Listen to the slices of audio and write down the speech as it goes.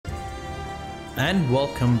and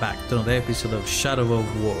welcome back to another episode of Shadow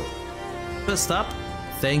of War. First up,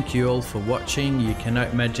 thank you all for watching. You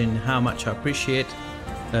cannot imagine how much I appreciate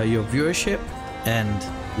your viewership,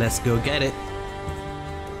 and let's go get it.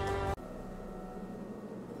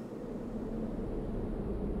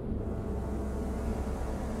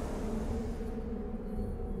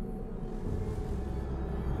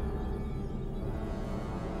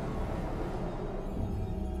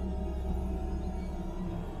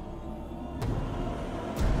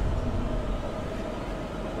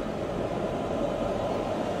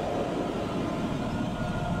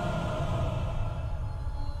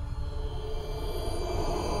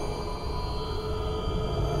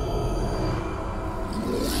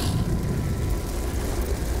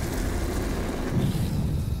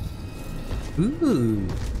 Ooh.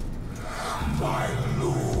 My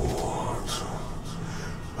lord,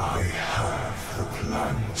 I have the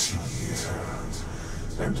plan here,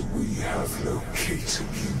 and we have located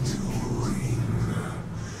the new ring.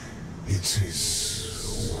 It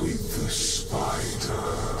is with the spider.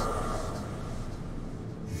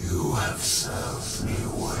 You have served me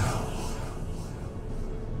well.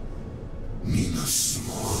 Minas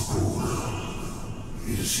Morgul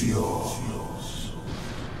is yours.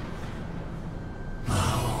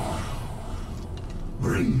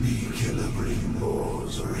 Bring me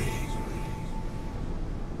Celebrimbor's ring.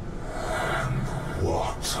 And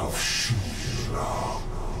what of Shura?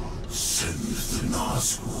 Send the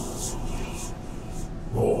Nazgul.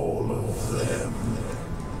 All of them.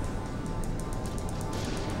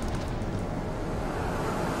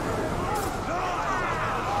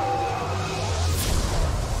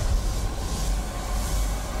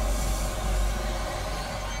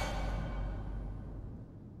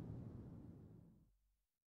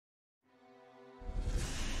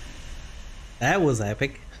 That was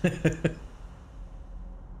epic.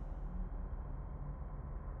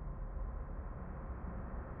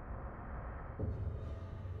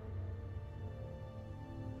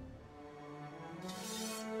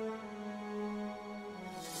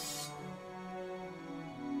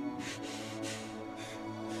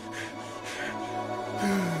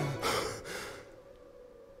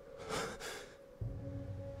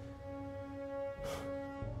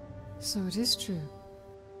 So it is true.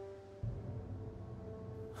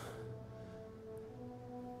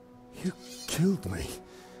 You killed me.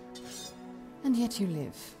 And yet you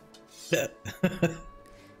live.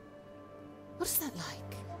 What is that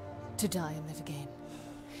like? To die and live again?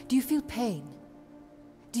 Do you feel pain?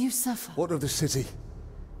 Do you suffer? What of the city?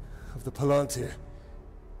 Of the Palantir?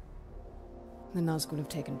 The Nazgul have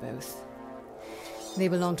taken both. They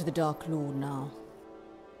belong to the Dark Lord now.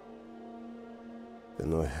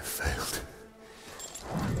 Then I have failed.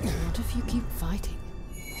 What if you keep fighting?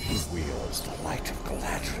 He wields the light of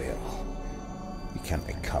Galadriel. We can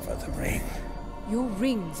recover the ring. Your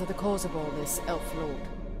rings are the cause of all this, Elf Lord.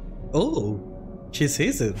 Oh, she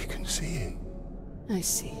sees it. You can see him. I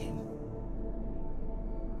see him.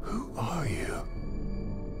 Who are you?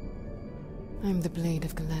 I'm the Blade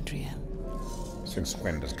of Galadriel. Since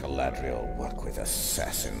when does Galadriel work with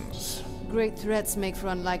assassins? Great threats make for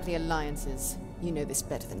unlikely alliances. You know this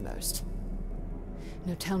better than most.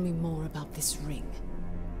 Now tell me more about this ring.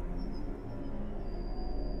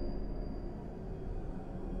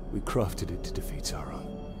 We crafted it to defeat Sauron.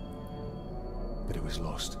 But it was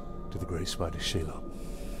lost to the Grey Spider Shelob.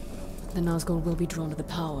 The Nazgul will be drawn to the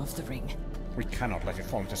power of the ring. We cannot let it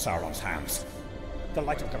fall into Sauron's hands. The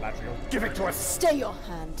light of Galadriel, give it to us! Stay your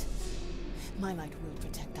hand! My light will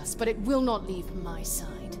protect us, but it will not leave my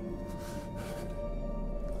side.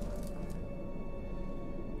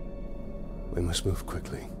 We must move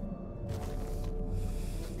quickly.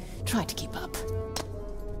 Try to keep up.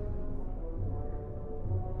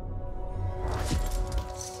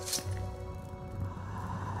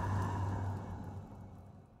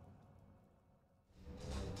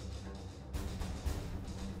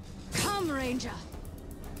 Come, Ranger!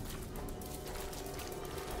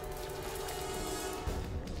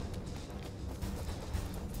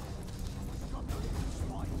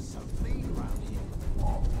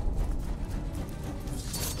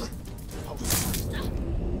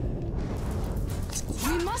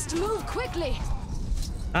 We must move quickly!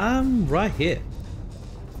 I'm right here.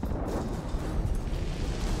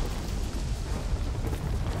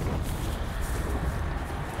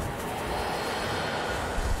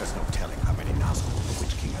 There's no telling how many Nazgul the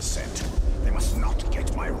Witch King has sent. They must not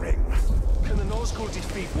get my ring. Can the Nazgul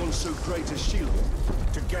defeat one so great as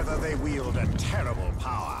Shelob? Together they wield a terrible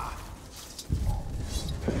power.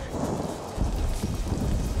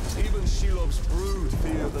 Even Shelob's brood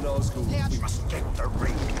fear the Nazgul. We must get the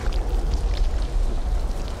ring.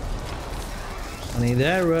 I need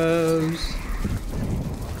arrows.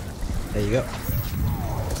 There you go.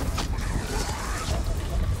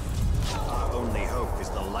 Our only hope is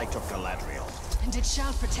the light of Galadriel. And it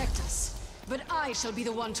shall protect us, but I shall be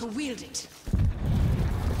the one to wield it.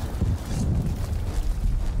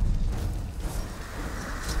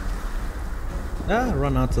 Ah,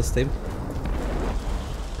 run out of steam.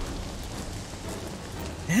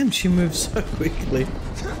 Damn, she moves so quickly.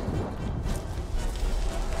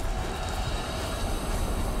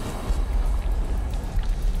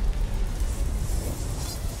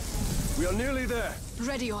 We are nearly there.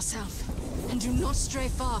 Ready yourself, and do not stray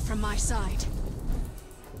far from my side.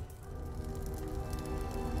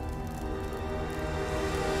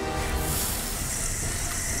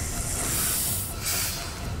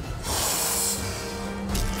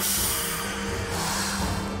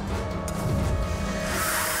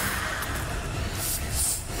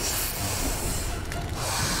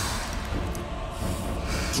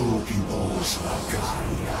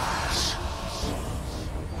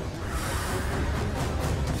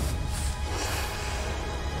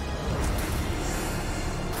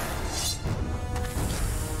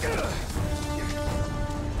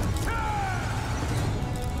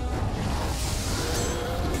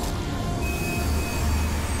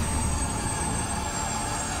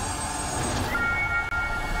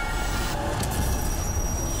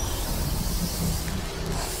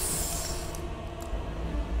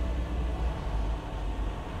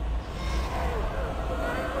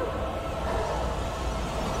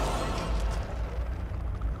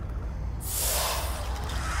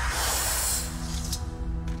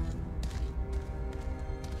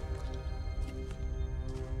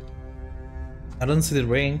 I don't see the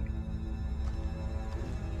ring.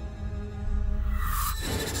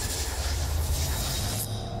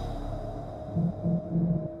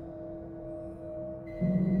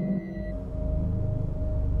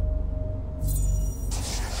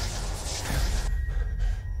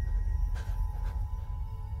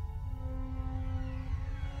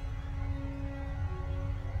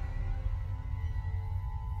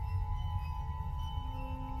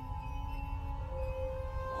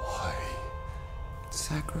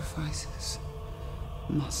 Sacrifices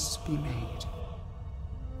must be made.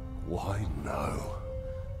 Why no?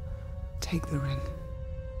 Take the ring.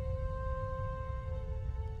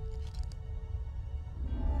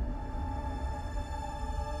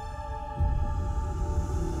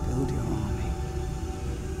 Build your army.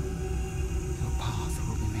 Your path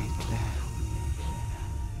will be made clear.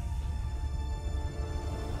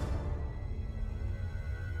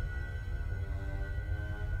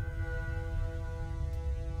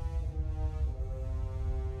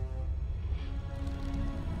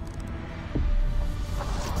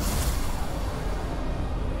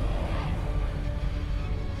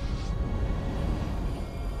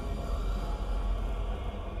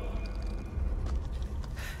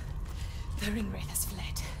 The ringwraith has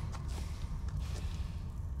fled.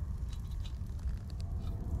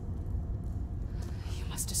 You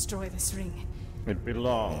must destroy this ring. It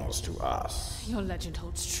belongs to us. Your legend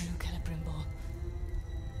holds true, Celebrimbor.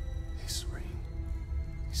 This ring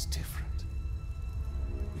is different.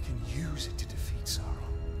 We can use it to defeat Sauron.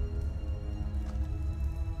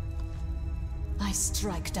 I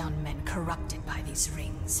strike down men corrupted by these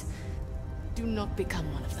rings. Do not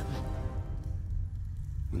become one of them.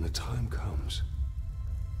 When the time comes,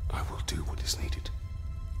 I will do what is needed.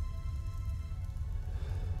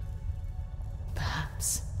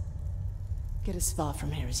 Perhaps. Get as far from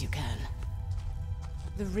here as you can.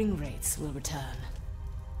 The ringwraiths will return.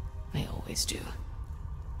 They always do.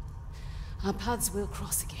 Our paths will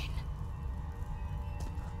cross again.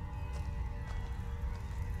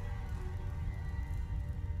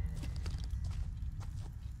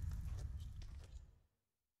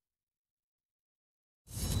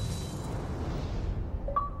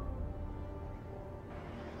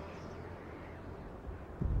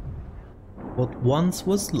 What once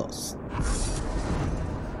was lost.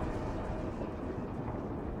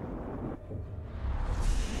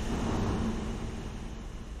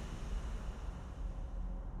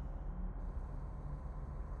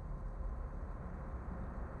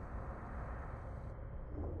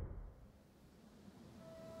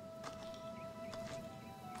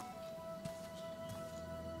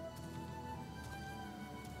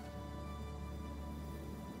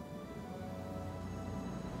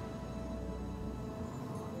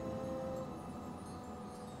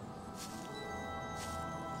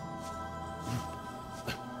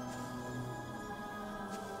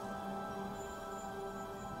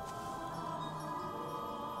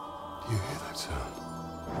 You hear that sound?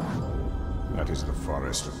 That is the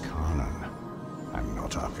forest of Canaan. and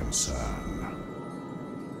not our concern.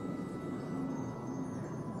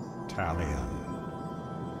 Talion.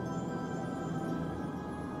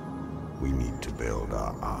 We need to build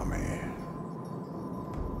our army.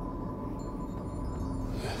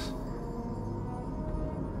 Yes.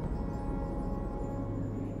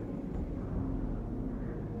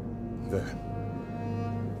 There.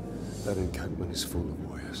 That encampment is full of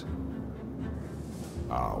warriors.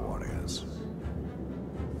 Our warriors.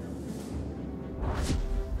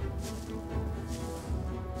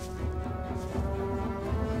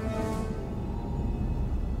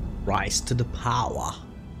 Rise to the power.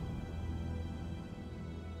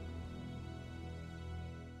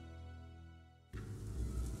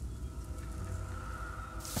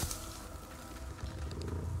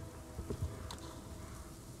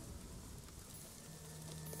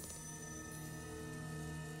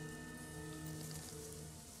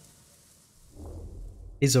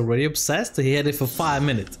 He's already obsessed. He had it for 5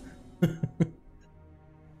 minutes.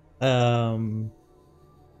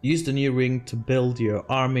 Use the new ring to build your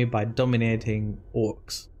army by dominating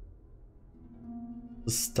orcs.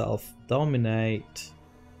 Stealth. Dominate.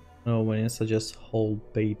 Oh, when you suggest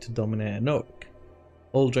hold B to dominate an orc.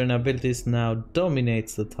 All drain abilities now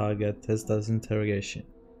dominates the target, as does interrogation.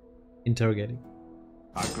 Interrogating.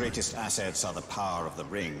 Our greatest assets are the power of the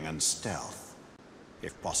ring and stealth.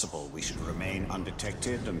 If possible, we should remain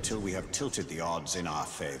undetected until we have tilted the odds in our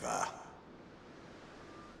favor.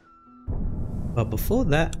 But before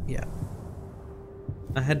that, yeah.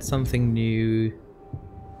 I had something new.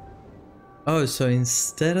 Oh, so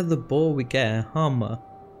instead of the bow, we get a hammer.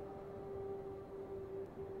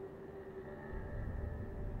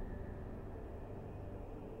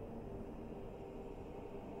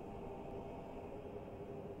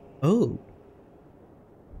 Oh.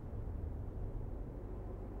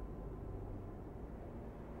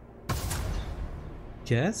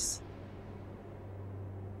 Yes.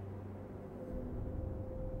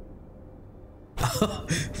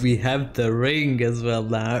 We have the ring as well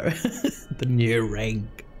now. The new ring.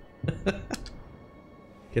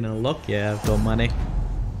 Can unlock? Yeah, I've got money.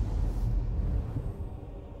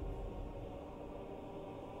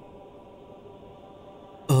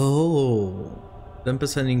 Oh,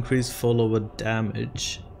 10% increase follower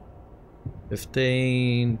damage.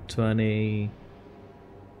 15, 20,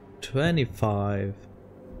 25,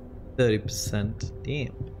 30%.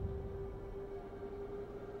 Damn.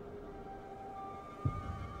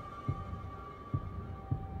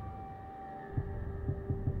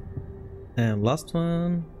 And last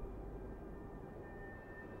one.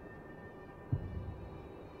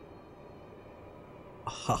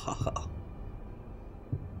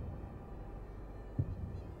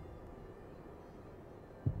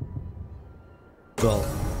 Well,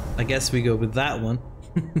 I guess we go with that one.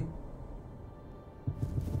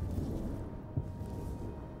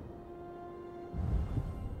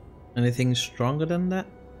 Anything stronger than that?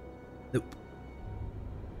 Nope.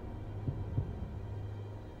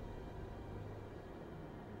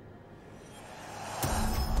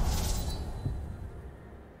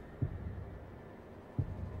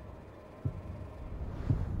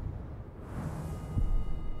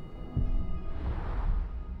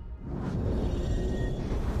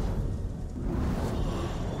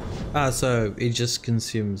 Ah, so it just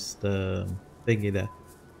consumes the thingy there.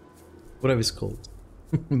 Whatever it's called.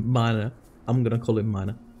 Miner. I'm gonna call it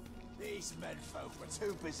miner. These menfolk were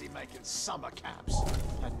too busy making summer camps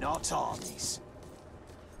and not armies.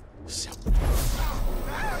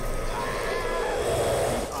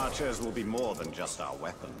 Archers will be more than just our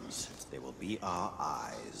weapons. They will be our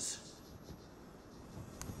eyes.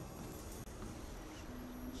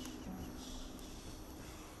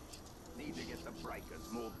 Need to get the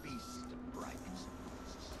breakers more beasts to break.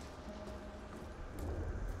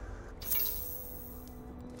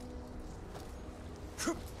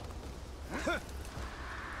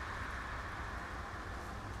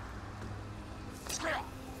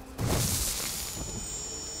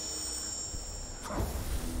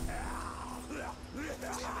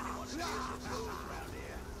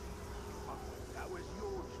 That was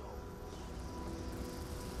your job.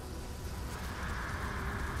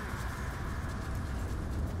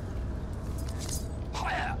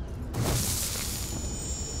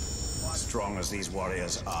 Strong as these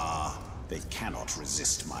warriors are, they cannot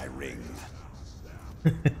resist my ring.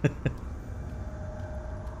 Did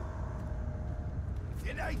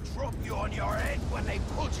they drop you on your head when they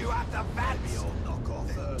pulled you out the vats?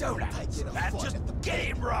 Don't answer that, just get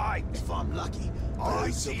it right! If I'm lucky, I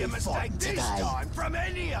see a mistake this time from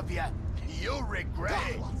any of you. You'll regret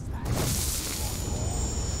it.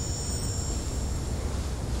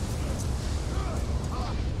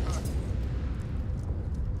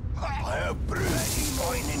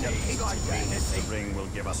 ring will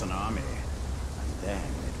give us an army, and then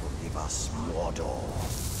it will give us Mordor.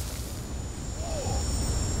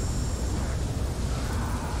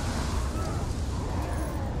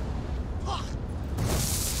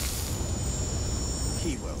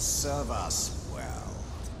 He will serve us well.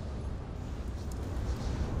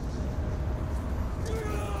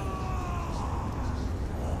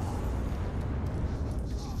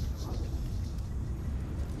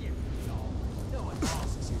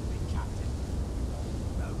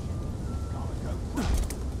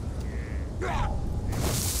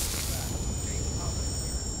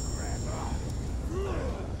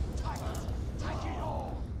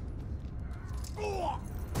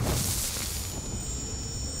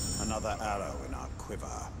 Another arrow in our quiver.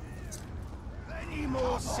 Any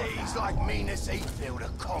more seas like Minas Heathfield are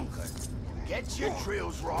conquered. Get your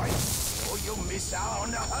drills right, or you'll miss out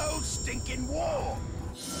on the whole stinking war.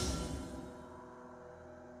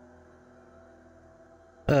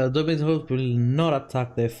 Dominators will not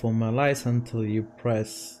attack their former allies until you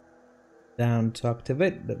press down to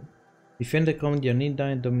activate them. If you enter combat, your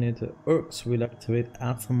need-dying Dominator orcs will activate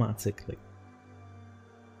automatically.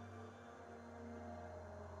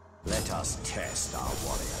 Let us test our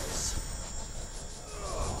warriors.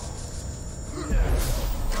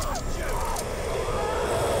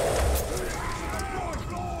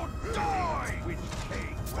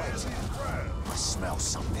 I smell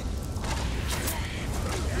something.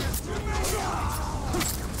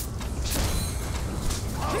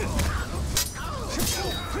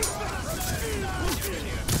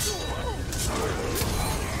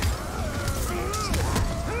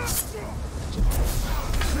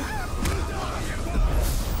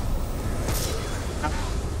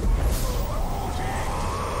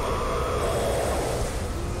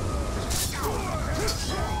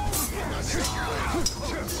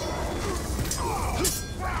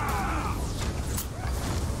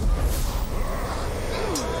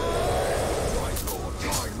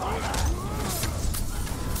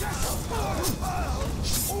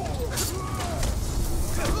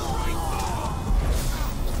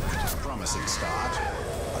 Promising start,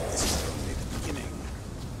 but this is only the beginning.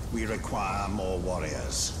 We require more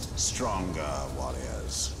warriors, stronger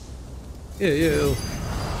warriors. Ew.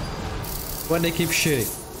 Why they keep shooting?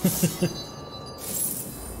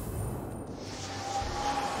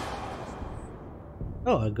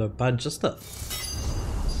 Oh, I got a bunch of stuff.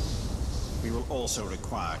 We will also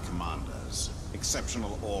require commanders,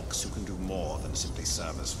 exceptional orcs who can do more than simply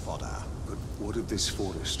serve as fodder. But what of this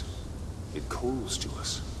forest? It calls to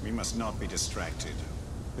us. We must not be distracted.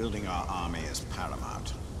 Building our army is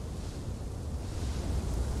paramount.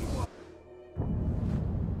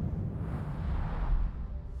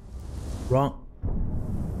 Wrong.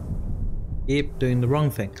 Keep doing the wrong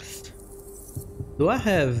thing. Do I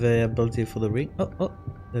have the ability for the ring? Oh,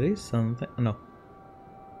 there is something. Oh, no.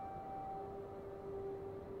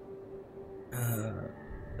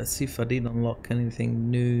 Let's see if I did unlock anything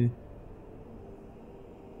new.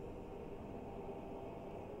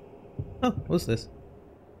 Oh, what's this?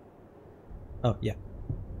 Oh, yeah.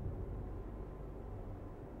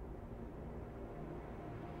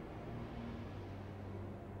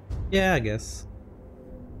 Yeah, I guess.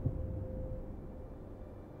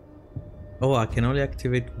 Oh, I can only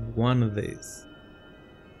activate one of these.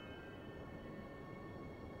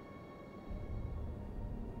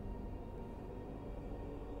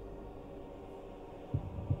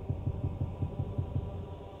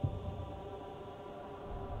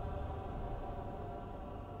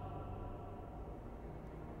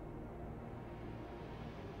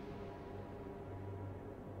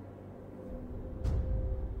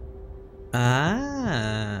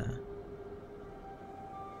 Ah,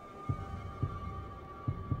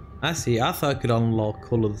 I see. I thought I could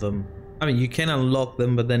unlock all of them. I mean, you can unlock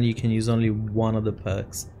them, but then you can use only one of the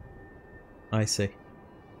perks. I see.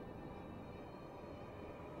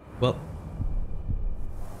 Well,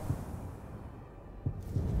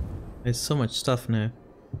 there's so much stuff now.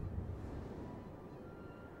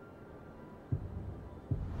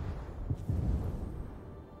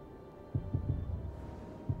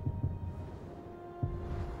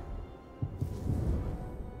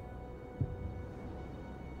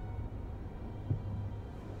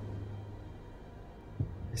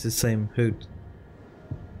 It's the same hood.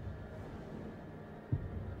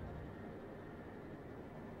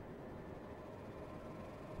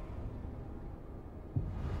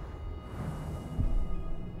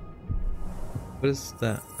 What is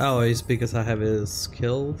that? Oh, it's because I have a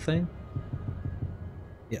skill thing?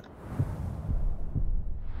 Yeah.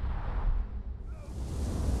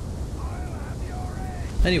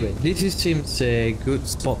 Anyway, this seems a good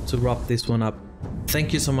spot to wrap this one up.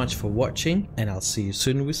 Thank you so much for watching, and I'll see you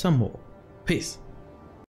soon with some more. Peace.